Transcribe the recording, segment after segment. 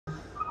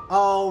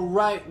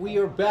Alright, we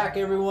are back,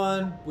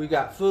 everyone. We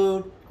got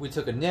food. We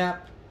took a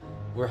nap.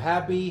 We're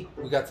happy.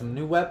 We got some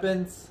new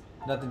weapons.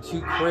 Nothing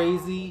too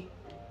crazy.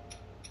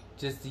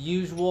 Just the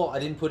usual. I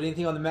didn't put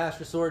anything on the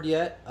Master Sword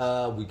yet.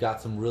 We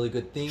got some really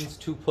good things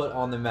to put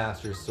on the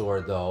Master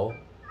Sword, though.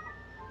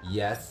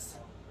 Yes.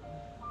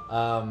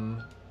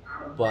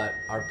 But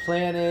our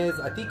plan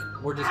is, I think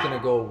we're just going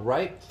to go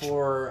right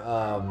for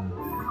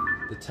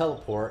the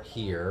teleport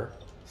here.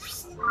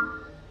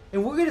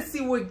 And we're going to see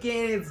what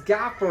Ganon's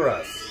got for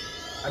us.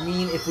 I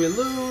mean, if we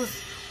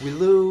lose, we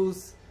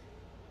lose.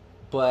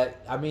 But,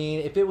 I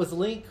mean, if it was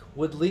Link,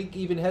 would Link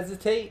even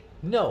hesitate?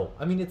 No.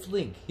 I mean, it's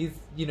Link. He's,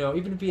 you know,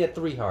 even if he had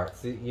 3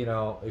 hearts, you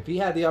know, if he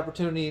had the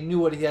opportunity and knew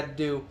what he had to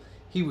do,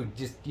 he would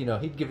just, you know,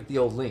 he'd give it the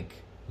old Link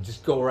and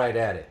just go right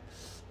at it.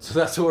 So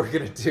that's what we're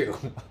going to do.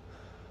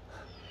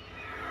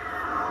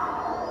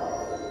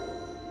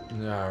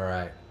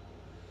 Alright.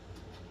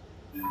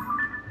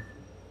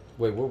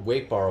 Wait, we're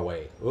way far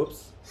away.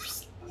 Oops.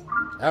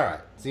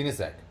 Alright, see you in a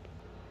sec.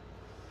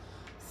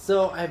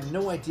 So, I have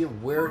no idea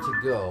where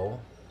to go.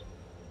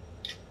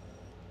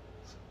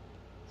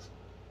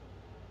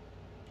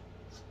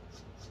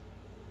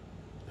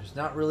 There's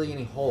not really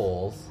any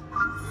holes.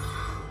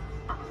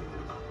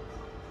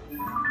 We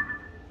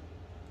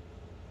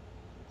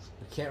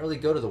can't really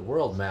go to the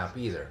world map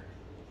either.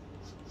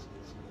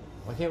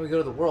 Why can't we go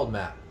to the world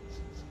map?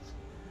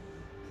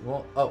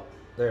 Well, oh,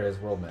 there it is,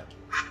 world map.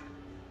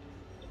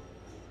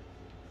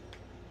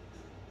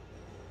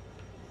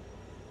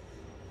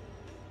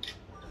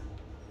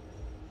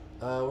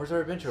 Where's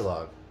our adventure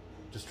log?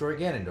 Destroy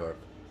Ganondorf.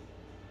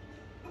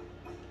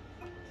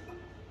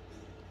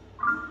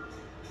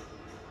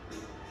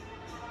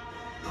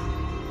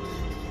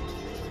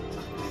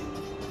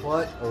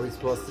 What are we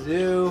supposed to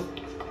do?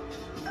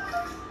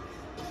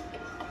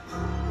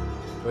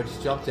 Do I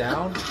just jump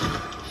down?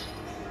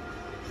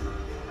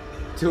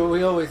 Do what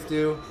we always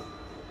do.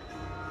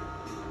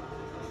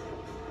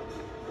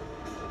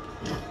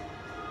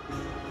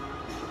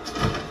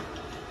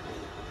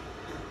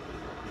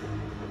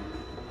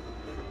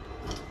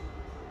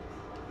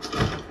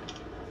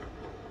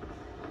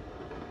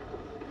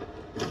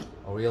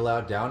 Are we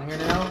allowed down here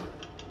now?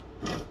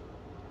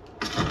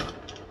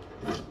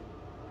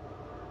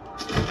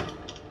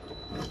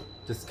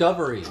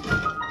 Discovery.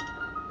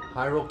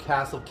 Hyrule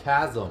Castle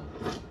Chasm.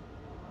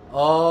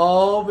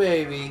 Oh,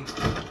 baby.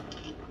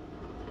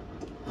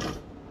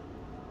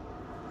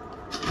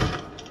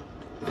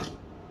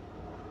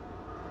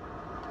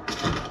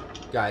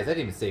 Guys, I didn't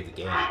even save the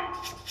game.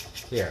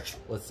 Here,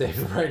 let's save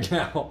it right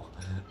now.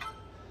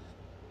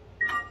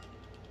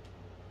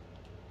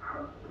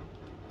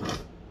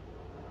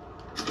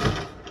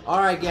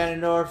 Alright,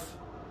 Ganondorf.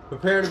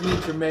 Prepare to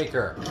meet your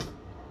maker.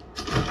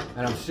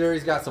 And I'm sure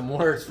he's got some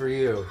words for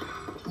you.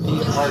 He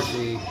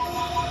Archie.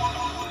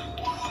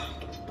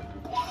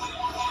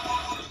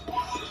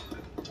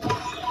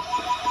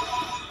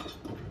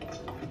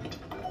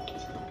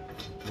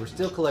 We're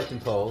still collecting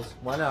poles.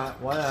 Why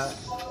not? Why not?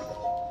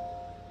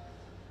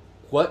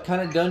 What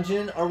kind of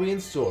dungeon are we in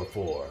store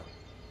for?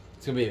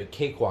 It's gonna be a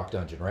cakewalk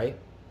dungeon, right?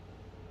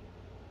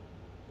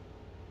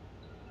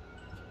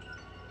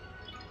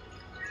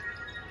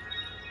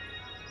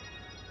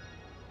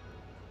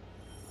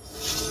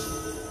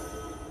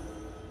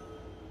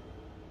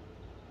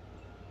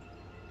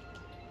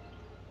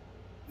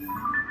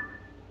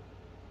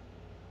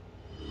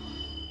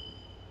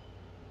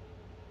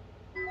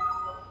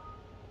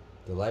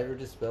 The light will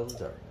dispel the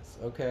darkness.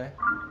 Okay.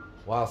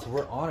 Wow, so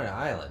we're on an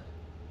island.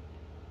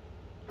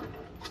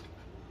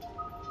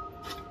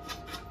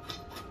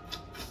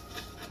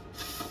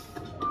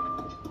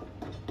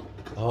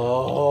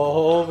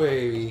 Oh,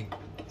 baby.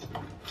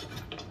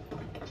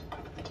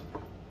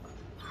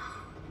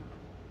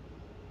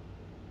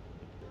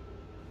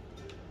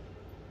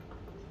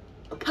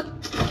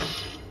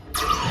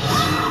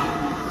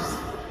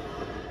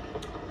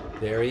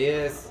 There he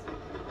is.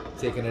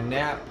 Taking a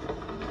nap.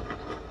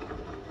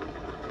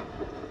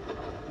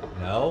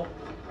 No?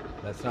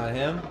 That's not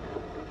him?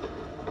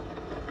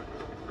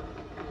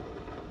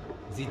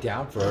 Is he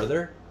down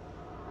further?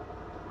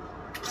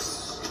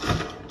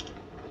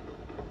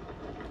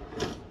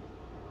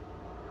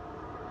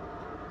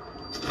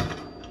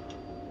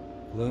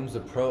 Gloom's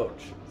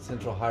approach.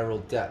 Central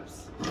Hyrule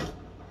depths.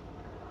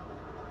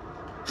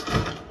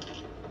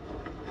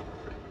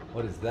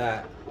 What is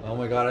that? Oh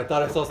my god, I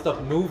thought I saw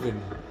stuff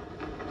moving.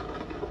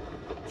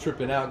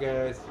 Tripping out,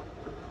 guys.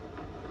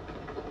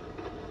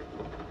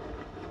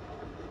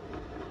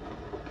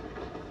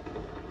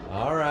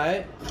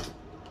 Alright.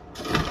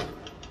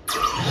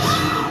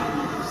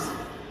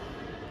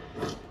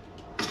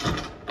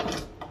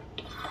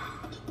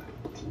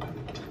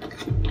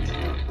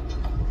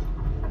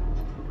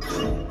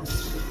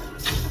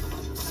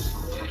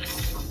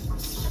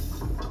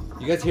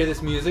 You guys hear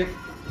this music?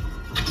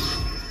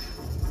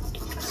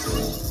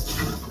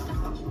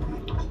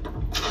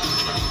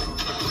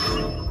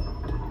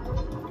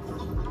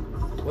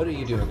 What are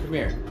you doing? Come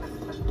here.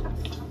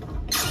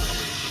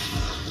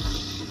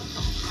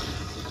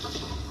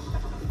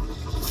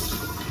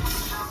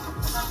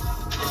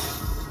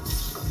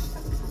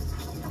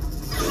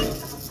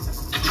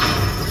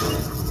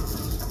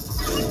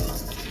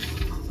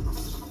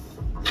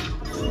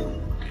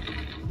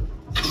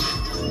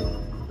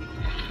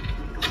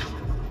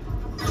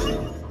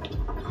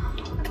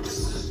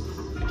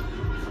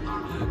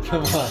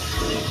 Come on.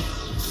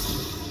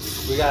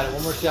 We got it.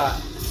 One more shot.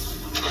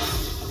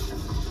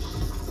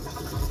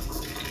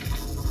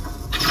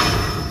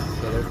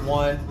 Okay, there's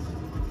one.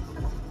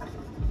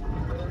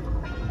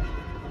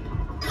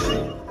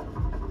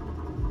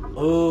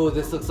 Oh,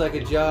 this looks like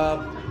a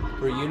job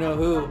for you know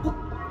who.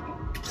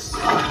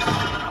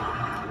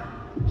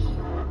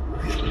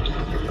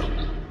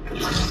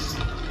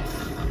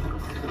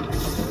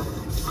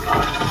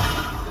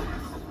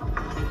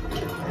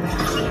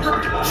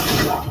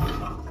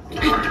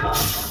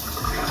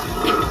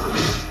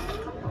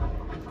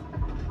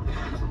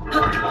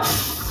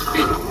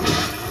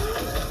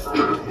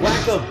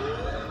 Whack him!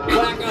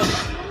 Whack him!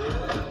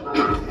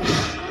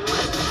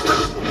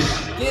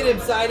 Get him,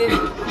 Sidon!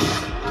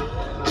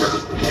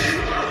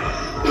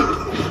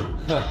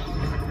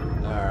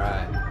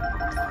 Alright.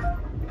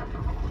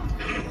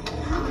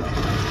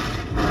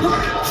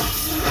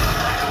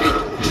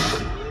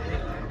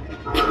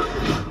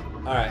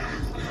 Alright.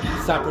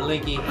 It's time for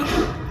Linky.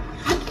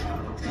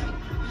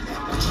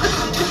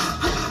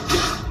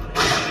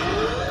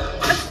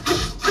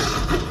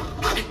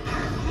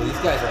 Well,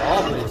 these guys are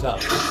all pretty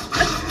tough.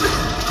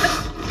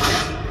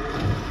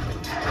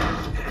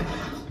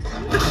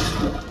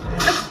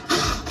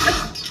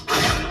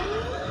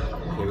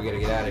 Okay, we gotta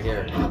get out of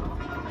here.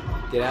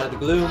 Get out of the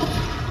gloom.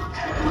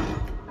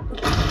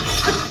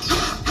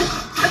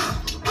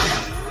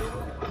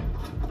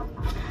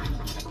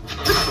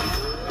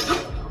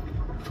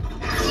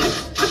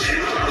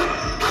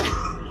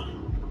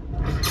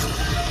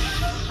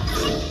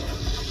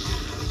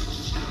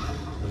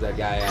 Where's that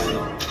guy at?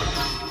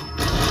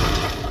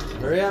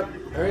 Hurry up,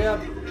 hurry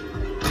up.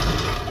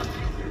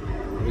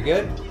 Are we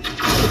good?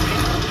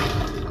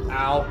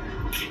 Ow.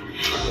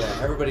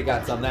 Yeah, everybody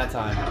got some that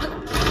time.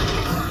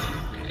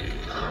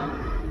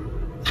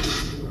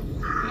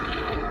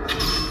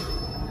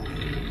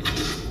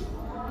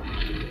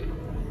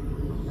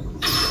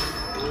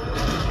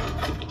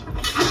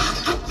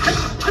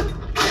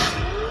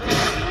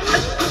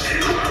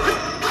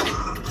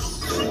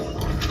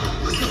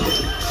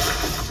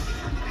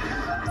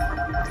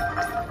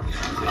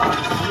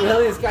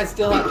 Really? This guy's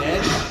still not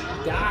dead?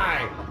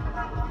 Die!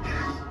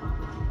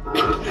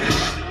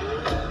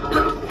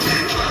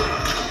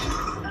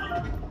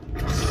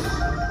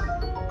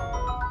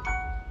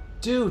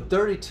 Dude,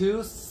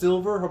 32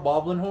 silver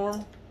Hoboblin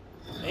horn?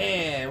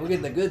 Man, we're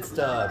getting the good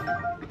stuff.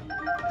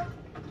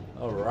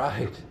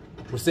 Alright.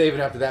 We're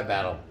saving after that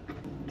battle.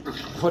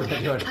 What am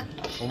I doing?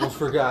 Almost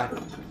forgot.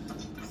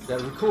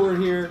 Gotta record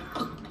here.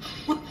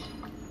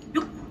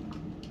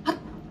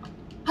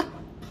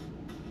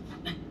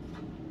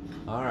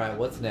 Alright,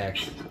 what's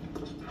next?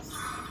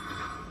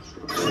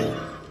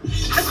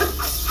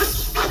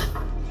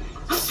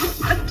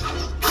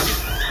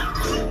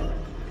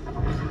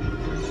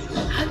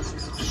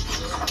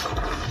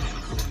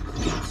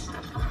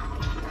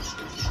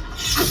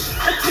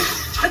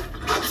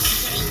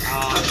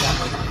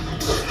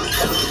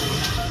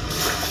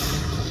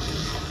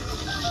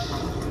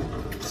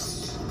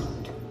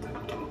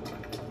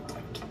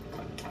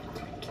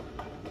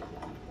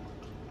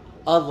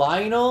 A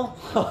Lionel?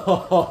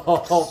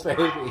 Oh,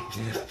 baby.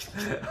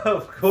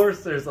 Of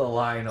course there's a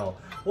Lionel.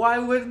 Why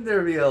wouldn't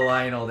there be a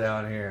Lionel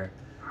down here?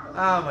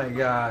 Oh my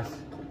gosh.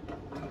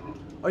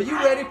 Are you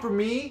ready for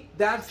me?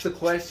 That's the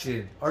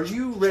question. Are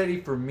you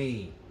ready for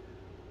me?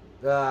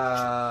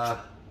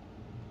 Let's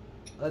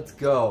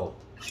go.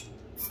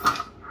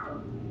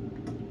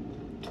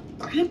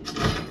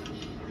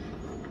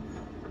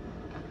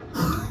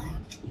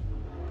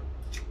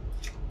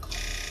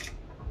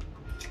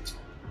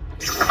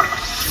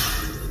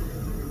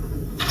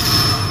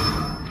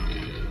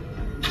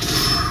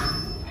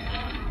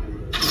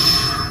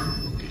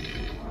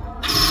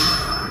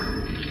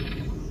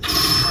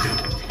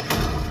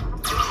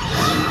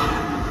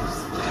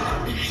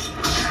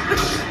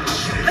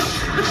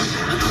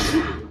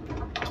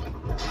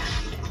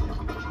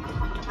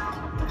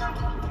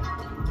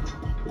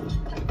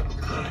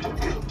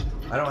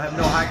 I don't have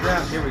no high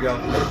ground. Here we go.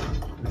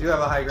 We do have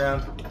a high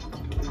ground.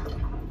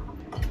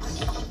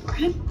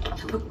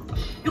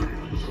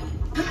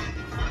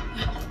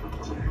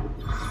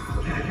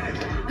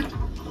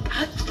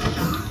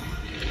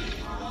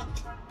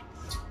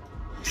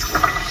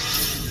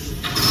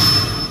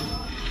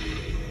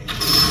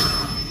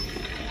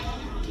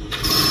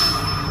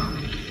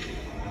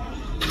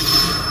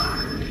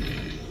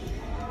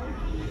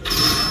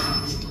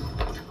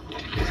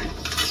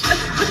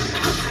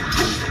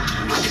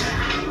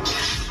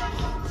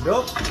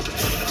 Nope.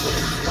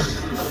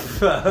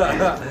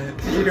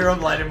 You hear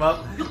them light him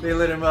up? They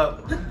lit him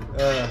up.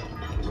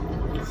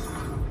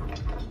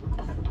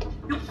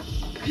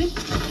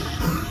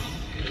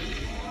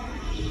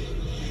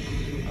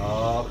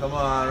 Oh, come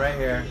on, right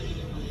here.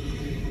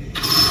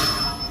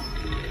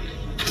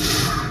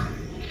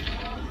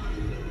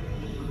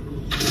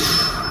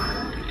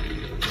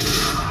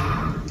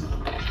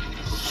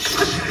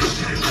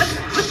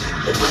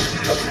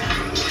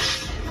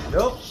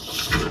 Nope.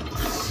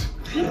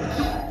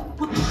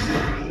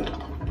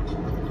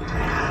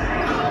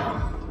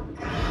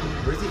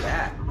 Where's he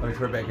at? Oh, he's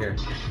right back here.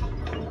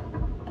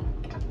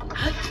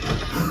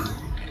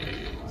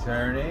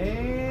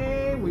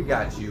 Turning. We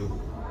got you.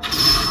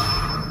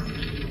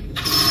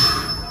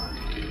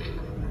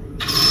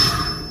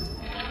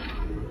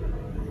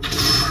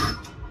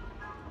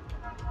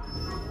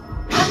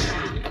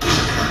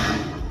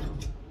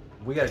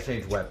 We gotta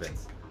change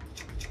weapons.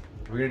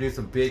 We're gonna do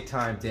some big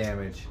time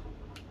damage.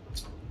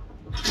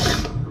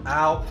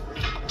 Ow.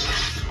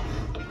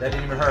 That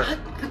didn't even hurt. I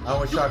don't know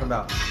what you're talking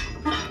about.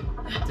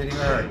 Didn't even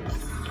hurt.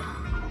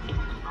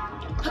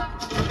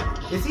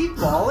 Is he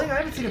falling? I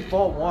haven't seen him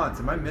fall once.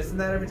 Am I missing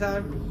that every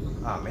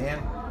time? Oh man.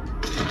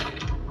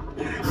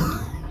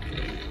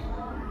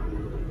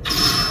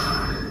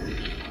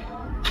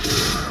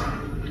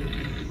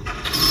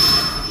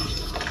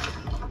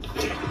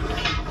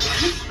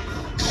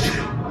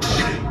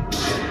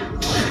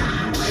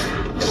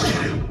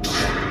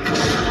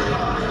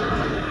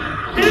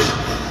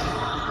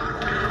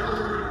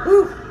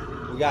 Whew.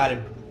 We got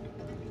him.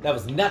 That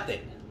was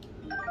nothing.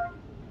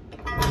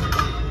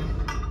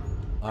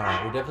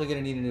 Alright, we're definitely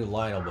gonna need a new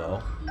Lionel bow.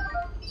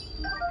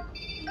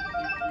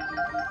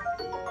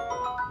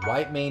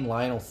 White mane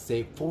Lionel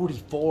save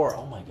 44.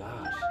 Oh my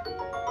gosh.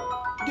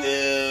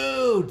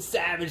 Dude!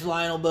 Savage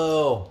Lionel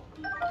bow.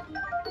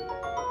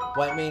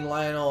 White mane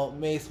Lionel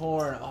mace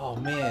horn. Oh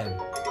man.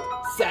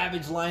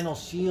 Savage Lionel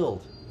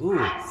shield.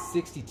 Ooh,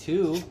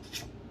 62.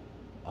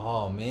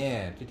 Oh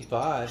man,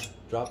 55.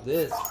 Drop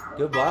this.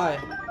 Goodbye.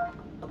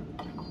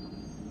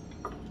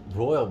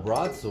 Royal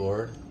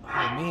broadsword.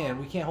 Oh man,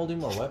 we can't hold any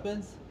more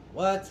weapons?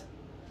 What?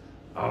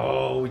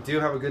 Oh, we do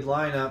have a good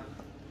lineup.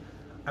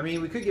 I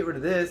mean, we could get rid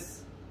of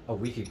this. Oh,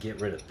 we could get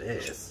rid of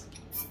this.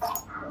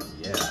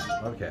 Yeah,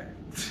 okay.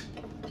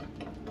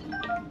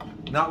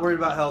 Not worried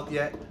about health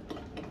yet.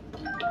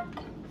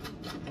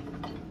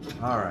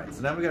 Alright,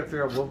 so now we gotta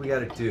figure out what we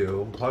gotta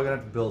do. We're probably gonna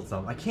have to build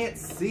some. I can't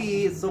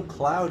see, it's so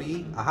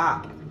cloudy.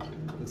 Aha!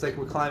 Looks like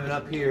we're climbing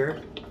up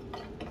here.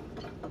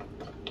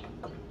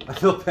 I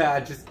feel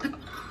bad just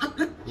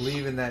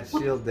leaving that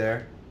shield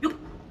there.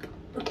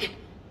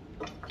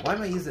 Why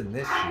am I using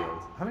this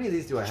shield? How many of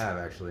these do I have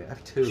actually? I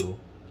have 2.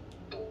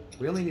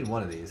 We only need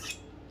 1 of these.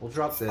 We'll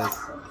drop this.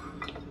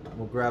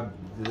 We'll grab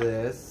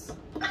this.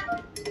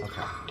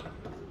 Okay.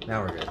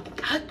 Now we're good.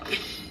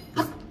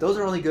 Those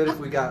are only good if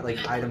we got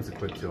like items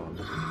equipped to them,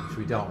 which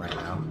we don't right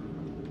now.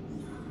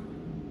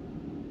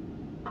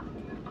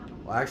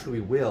 Well, actually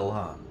we will,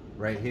 huh?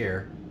 Right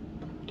here.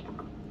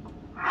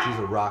 Use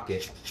a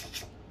rocket.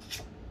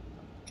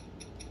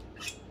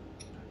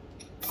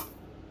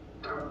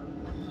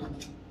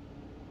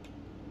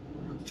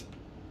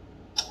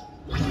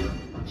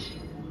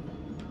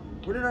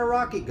 Where did our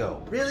rocket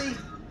go? Really?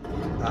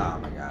 Oh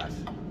my gosh.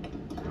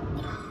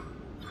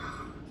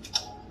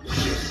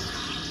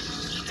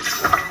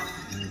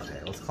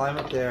 Okay, let's climb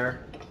up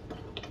there.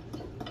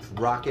 Let's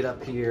rocket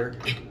up here.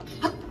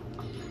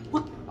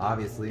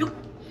 Obviously.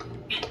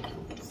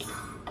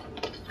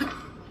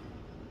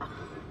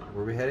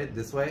 Where are we headed?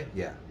 This way?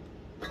 Yeah.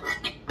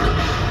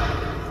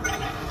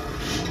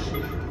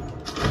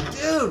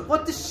 Dude,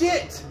 what the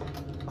shit?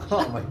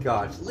 Oh my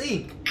gosh,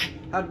 Link!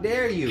 How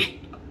dare you?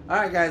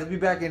 Alright guys, I'll be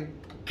back in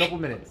a couple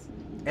minutes.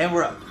 And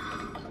we're up.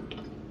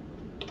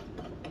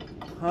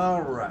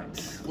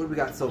 Alright, what do we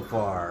got so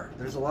far?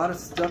 There's a lot of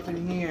stuff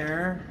in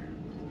here.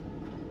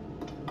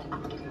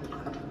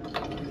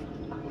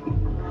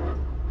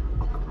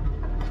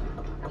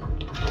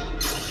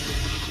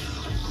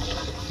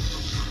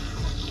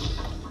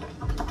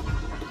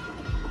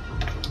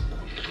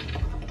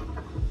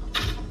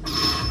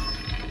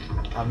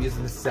 I'm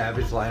using the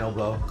Savage Lionel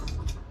bow.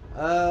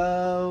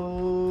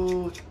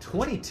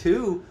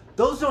 22?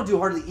 Those don't do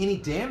hardly any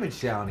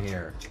damage down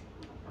here.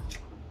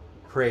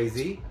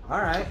 Crazy.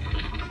 Alright.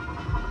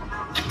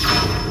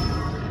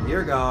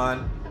 You're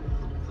gone.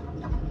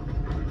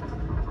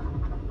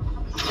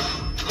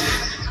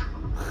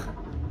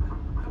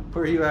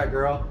 Where are you at,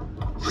 girl?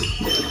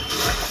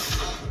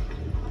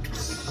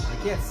 I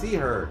can't see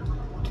her.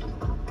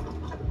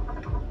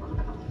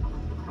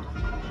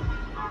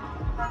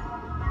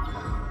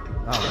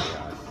 Oh my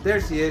gosh.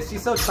 There she is.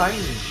 She's so tiny.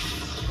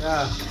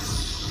 Yeah.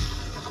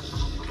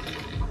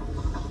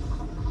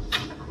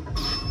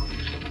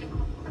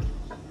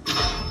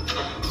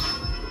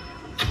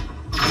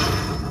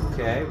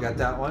 Okay, we got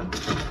that one.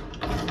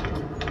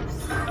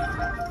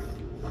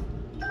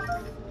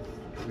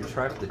 Should we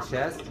try for the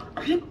chest?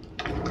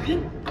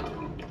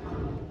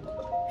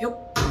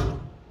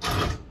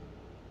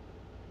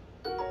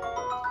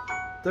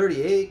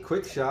 38,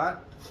 quick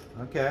shot.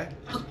 Okay.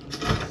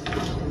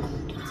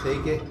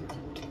 Take it.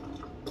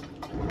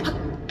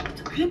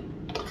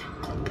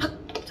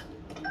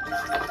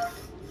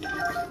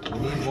 We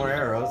need more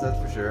arrows, that's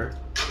for sure.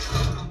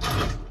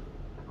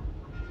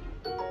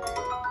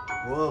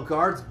 Whoa,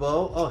 guard's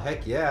bow. Oh,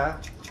 heck yeah.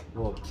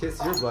 Well,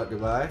 kiss your butt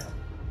goodbye.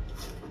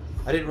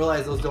 I didn't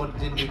realize those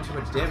didn't do too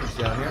much damage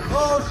down here.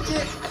 Oh,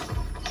 shit!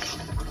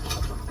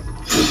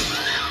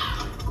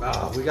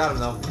 Oh, we got him,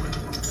 though.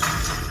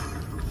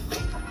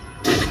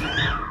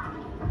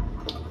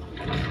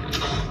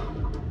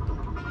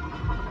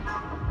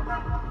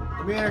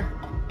 Come here.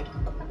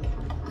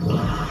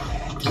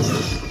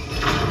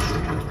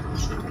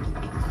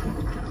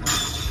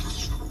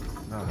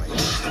 Oh my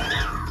god.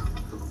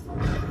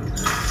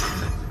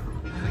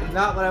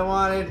 Not what I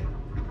wanted.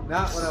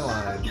 Not what I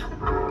wanted.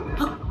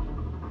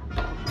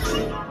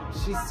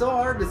 She's so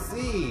hard to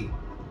see.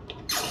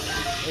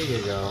 There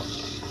you go.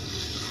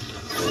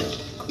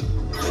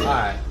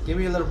 Alright, give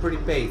me a little pretty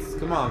face.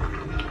 Come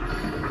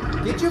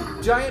on. Get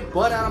your giant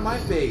butt out of my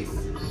face.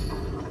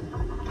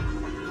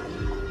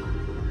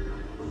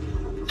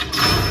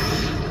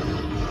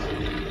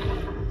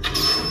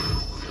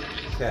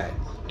 Okay.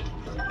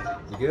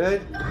 You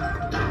good?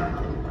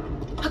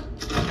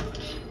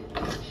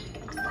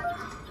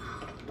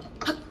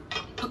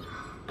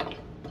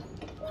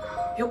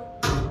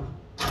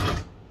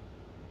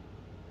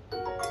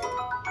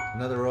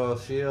 Another royal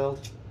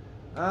shield.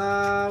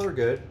 We're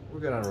good.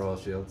 We're good on royal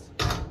shields.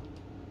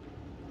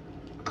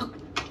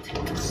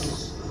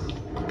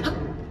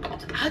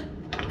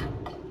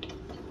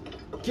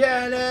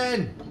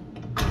 Cannon!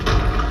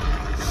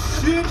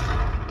 Shit!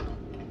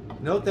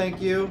 No,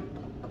 thank you.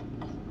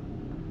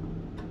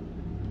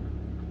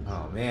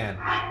 Oh man.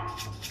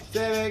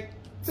 Saving!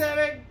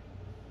 Saving!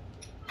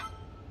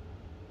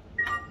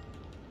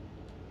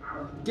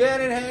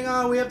 Cannon, hang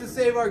on. We have to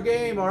save our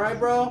game, alright,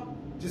 bro?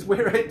 Just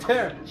wait right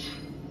there.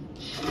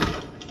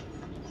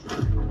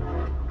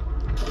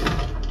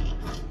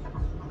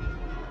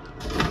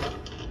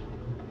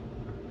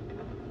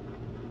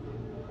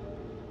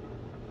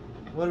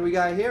 What do we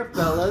got here,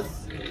 fellas?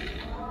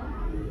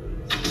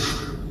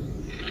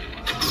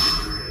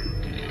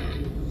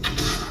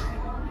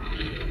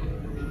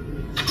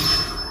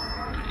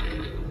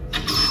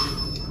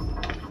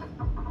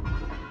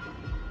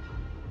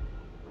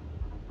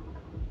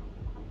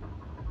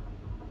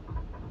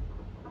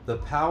 The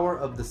power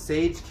of the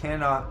sage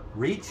cannot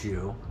reach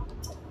you.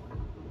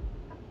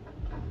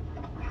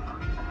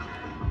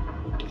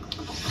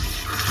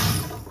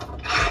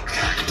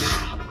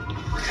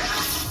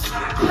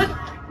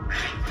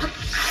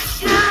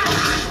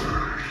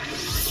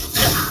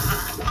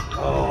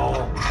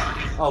 Oh,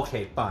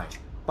 okay, fine,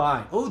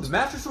 fine. Oh, the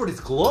Master Sword is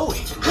glowing.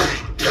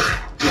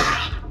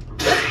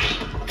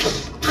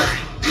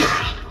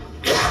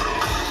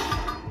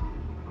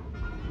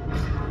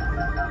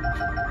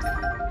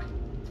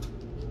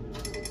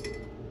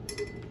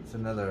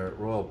 Another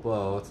royal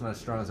bow. It's not as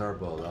strong as our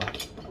bow, though.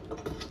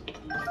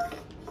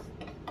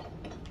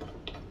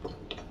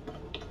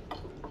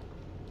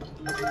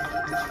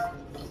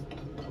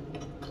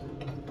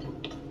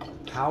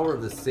 Power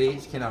of the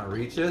sage cannot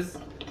reach us.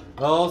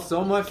 Oh,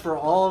 so much for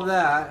all of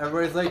that.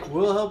 Everybody's like,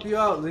 we'll help you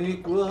out,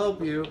 Link. We'll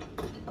help you.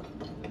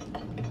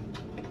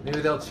 Maybe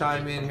they'll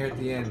chime in here at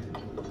the end.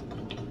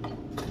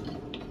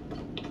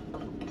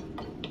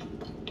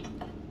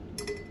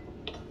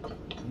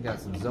 We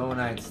got some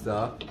Zonite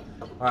stuff.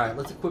 Alright,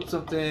 let's equip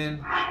something.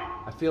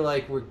 I feel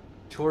like we're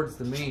towards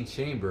the main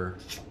chamber.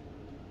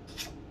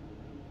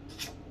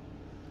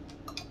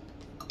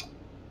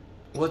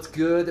 What's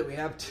good that we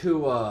have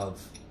two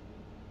of?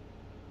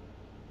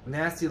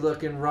 Nasty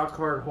looking rock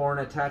hard horn.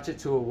 Attach it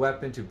to a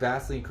weapon to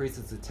vastly increase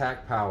its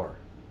attack power.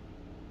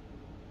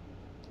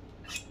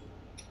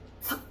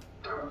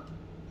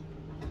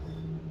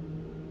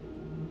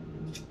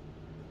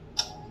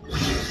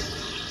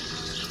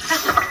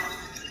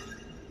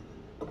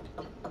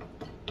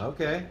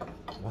 Okay,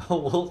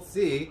 well, we'll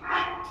see.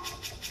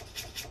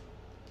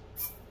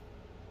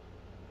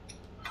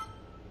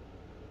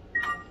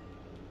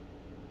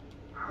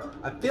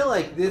 I feel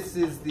like this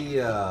is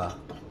the,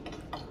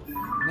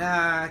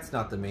 nah, it's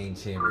not the main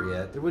chamber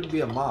yet. There wouldn't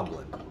be a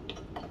moblin.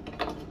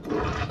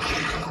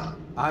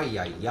 Ay,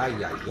 ay,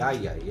 ay, ay,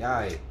 ay, ay,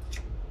 ay.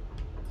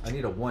 I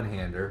need a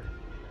one-hander.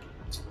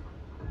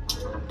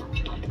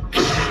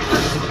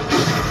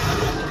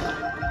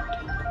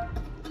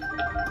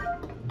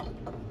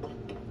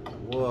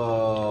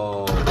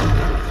 Whoa.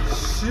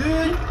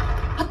 Shit.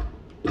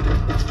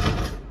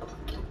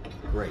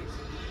 Great.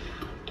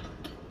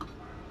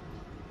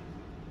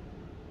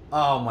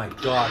 Oh my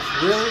gosh,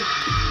 really?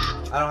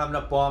 I don't have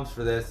enough bombs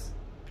for this.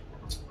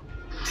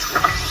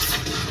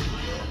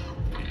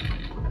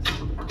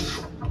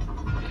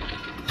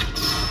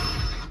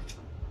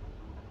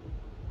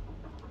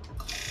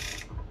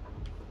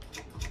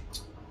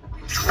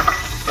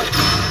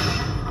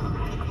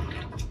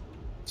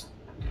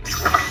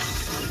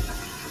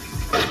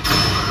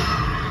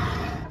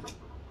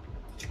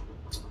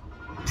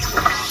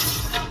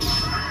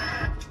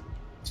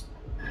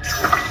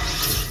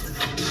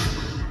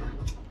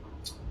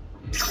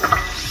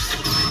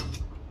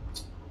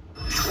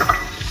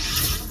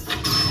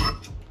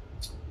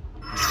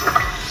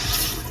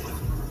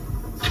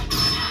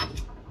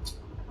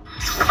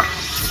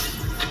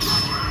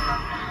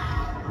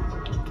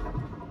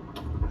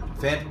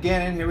 Phantom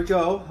Ganon, here we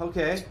go.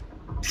 Okay.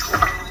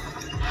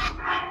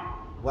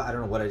 Well, I don't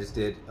know what I just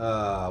did.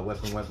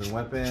 Weapon, weapon,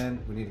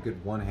 weapon. We need a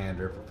good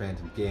one-hander for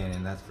Phantom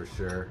Ganon, that's for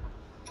sure.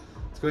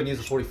 Let's go ahead and use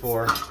the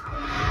 44.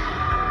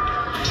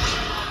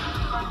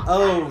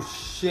 Oh,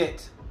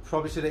 shit.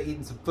 Probably should have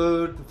eaten some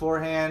food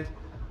beforehand.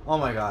 Oh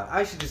my god,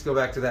 I should just go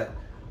back to that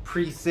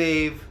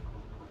pre-save.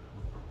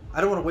 I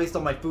don't want to waste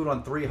all my food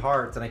on 3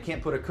 hearts, and I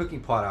can't put a cooking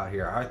pot out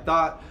here. I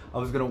thought I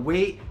was going to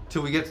wait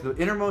till we get to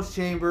the innermost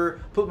chamber,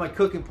 put my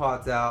cooking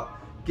pots out,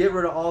 get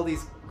rid of all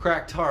these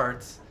cracked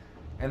hearts,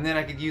 and then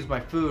I could use my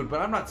food. But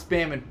I'm not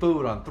spamming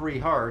food on 3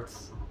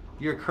 hearts.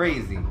 You're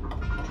crazy.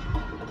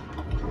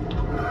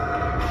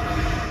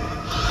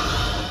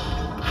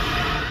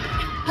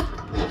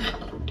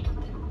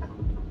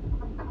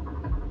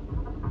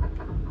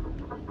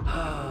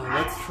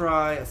 Let's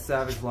try a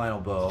Savage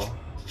Lionel bow.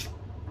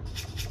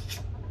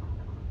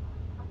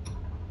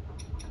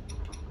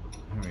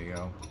 Here we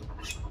go.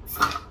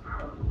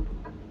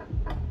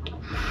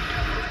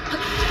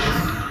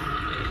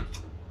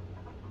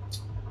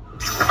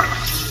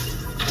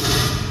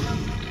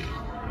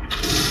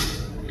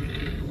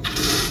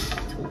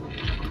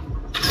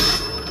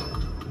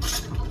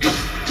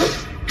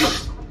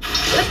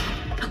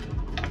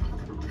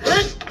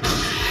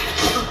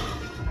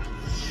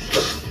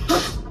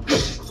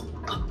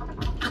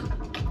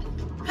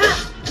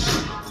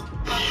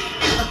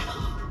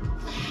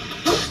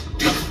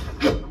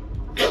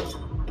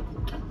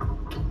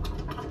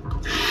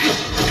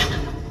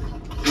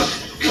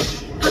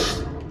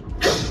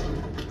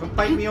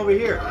 Fight me over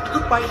here.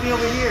 Fight me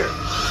over here.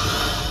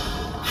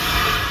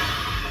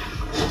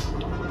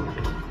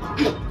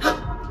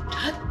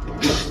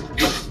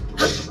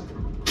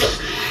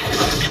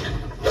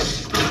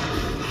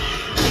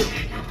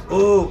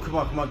 Oh, come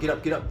on, come on. Get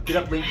up, get up, get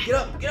up, Link. Get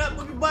up,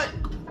 move your butt.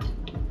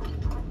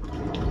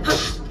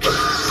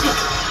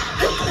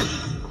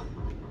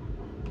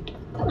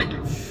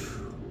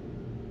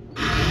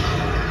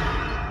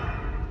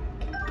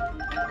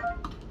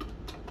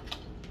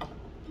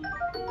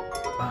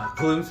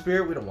 Gloom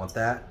Spirit, we don't want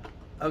that.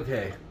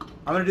 Okay,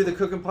 I'm gonna do the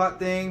cooking pot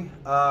thing.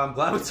 I'm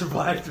glad we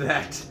survived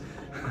that.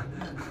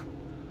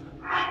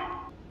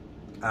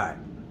 Alright,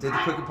 did the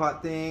cooking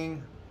pot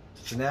thing.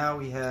 So now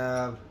we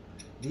have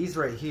these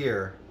right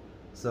here.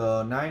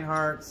 So 9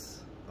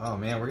 hearts. Oh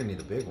man, we're gonna need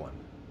a big one.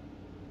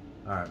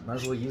 Alright, might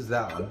as well use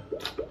that one.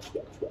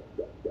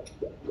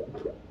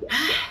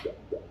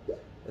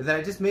 And then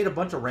I just made a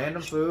bunch of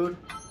random food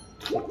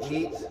to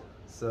eat.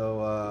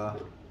 So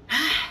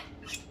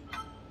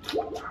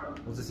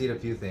we'll just eat a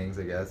few things,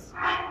 I guess.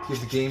 Give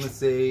the game a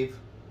save.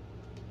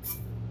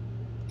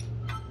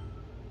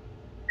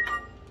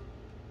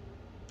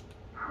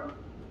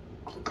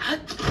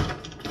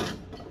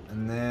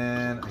 And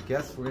then I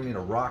guess we're gonna need a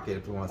rocket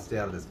if we want to stay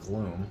out of this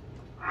gloom.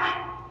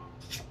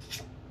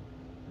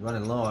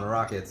 Running low on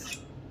rockets.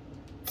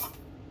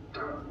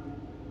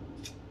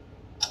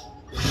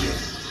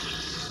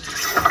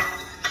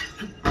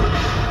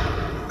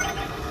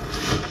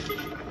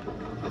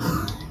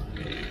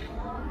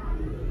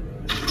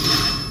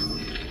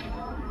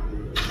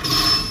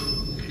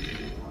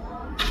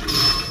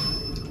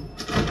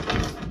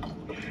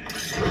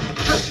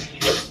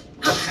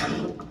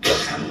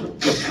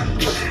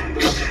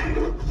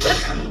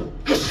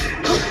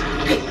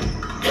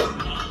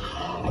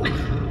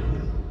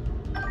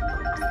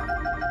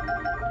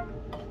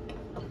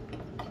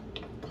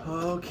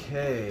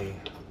 Okay.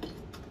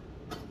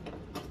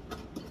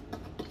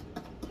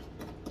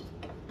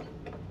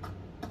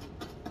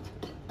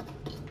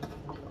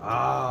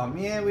 Ah,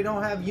 man, we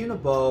don't have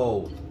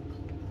Unibow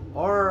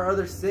or our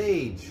other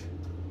Sage.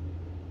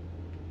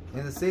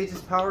 And the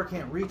Sage's power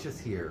can't reach us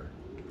here.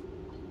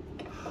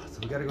 So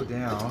we gotta go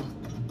down.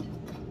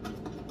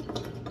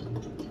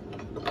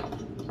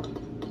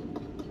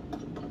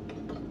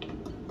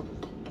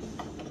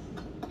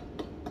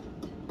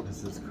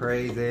 This is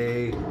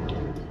crazy.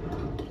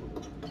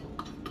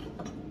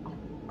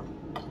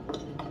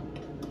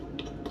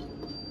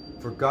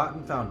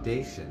 Forgotten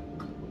Foundation.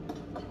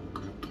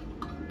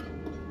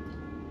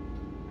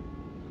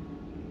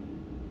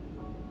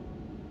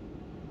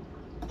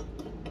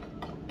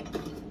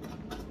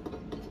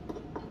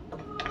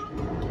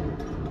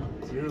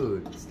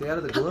 Dude, stay out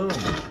of the gloom.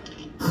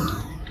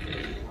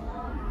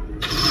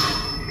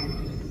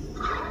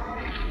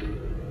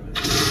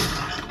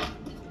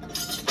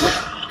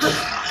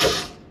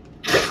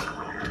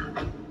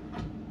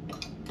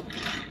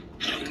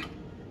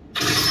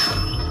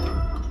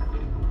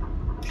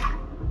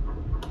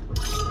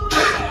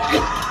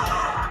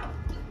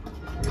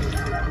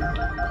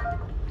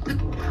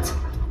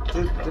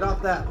 Dude, get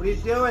off that. What are you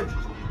doing?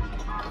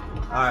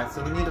 Alright,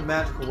 so we need a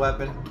magical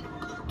weapon.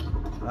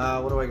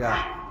 What do I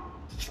got?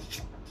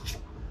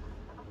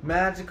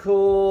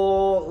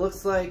 Magical.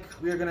 Looks like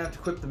we're going to have to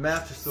equip the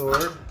Master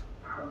Sword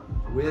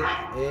with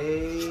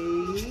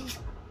a...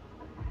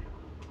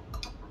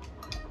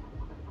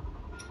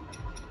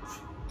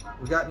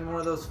 We got any more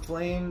of those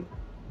flame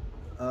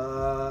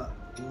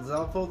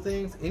Lizalfo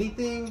things?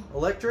 Anything?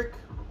 Electric?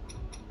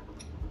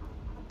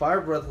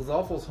 Fire Breath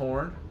Lizalfo's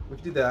horn. We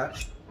can do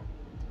that.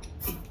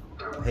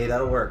 Hey,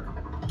 that'll work.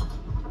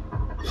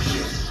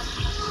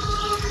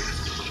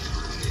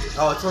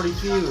 Oh, it's already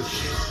fused.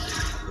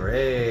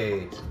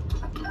 Great.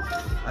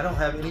 I don't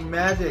have any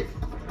magic.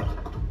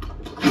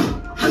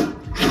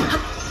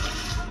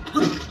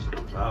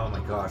 Oh my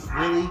gosh,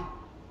 really?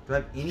 Do I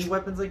have any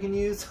weapons I can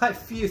use? I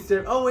fused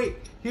it. Oh wait,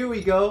 here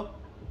we go.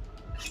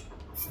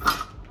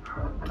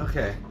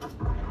 Okay.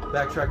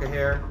 Backtrack a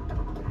hair.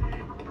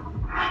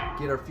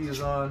 Get our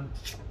fuse on.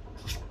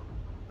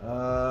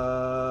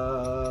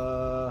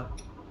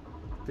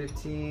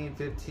 15.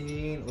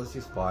 Let's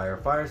use fire.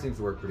 Fire seems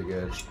to work pretty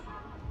good.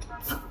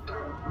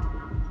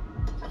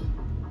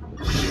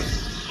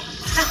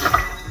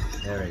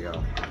 There we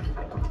go.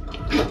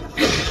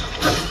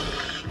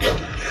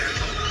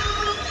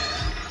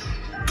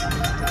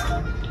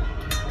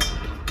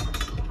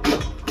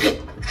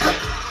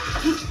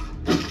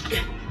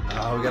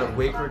 Oh, we gotta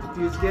wait for it to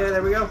fuse again.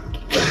 There we go.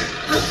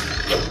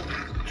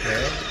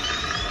 Okay.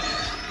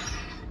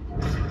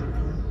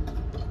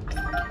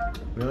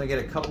 We only get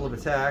a couple of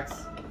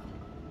attacks.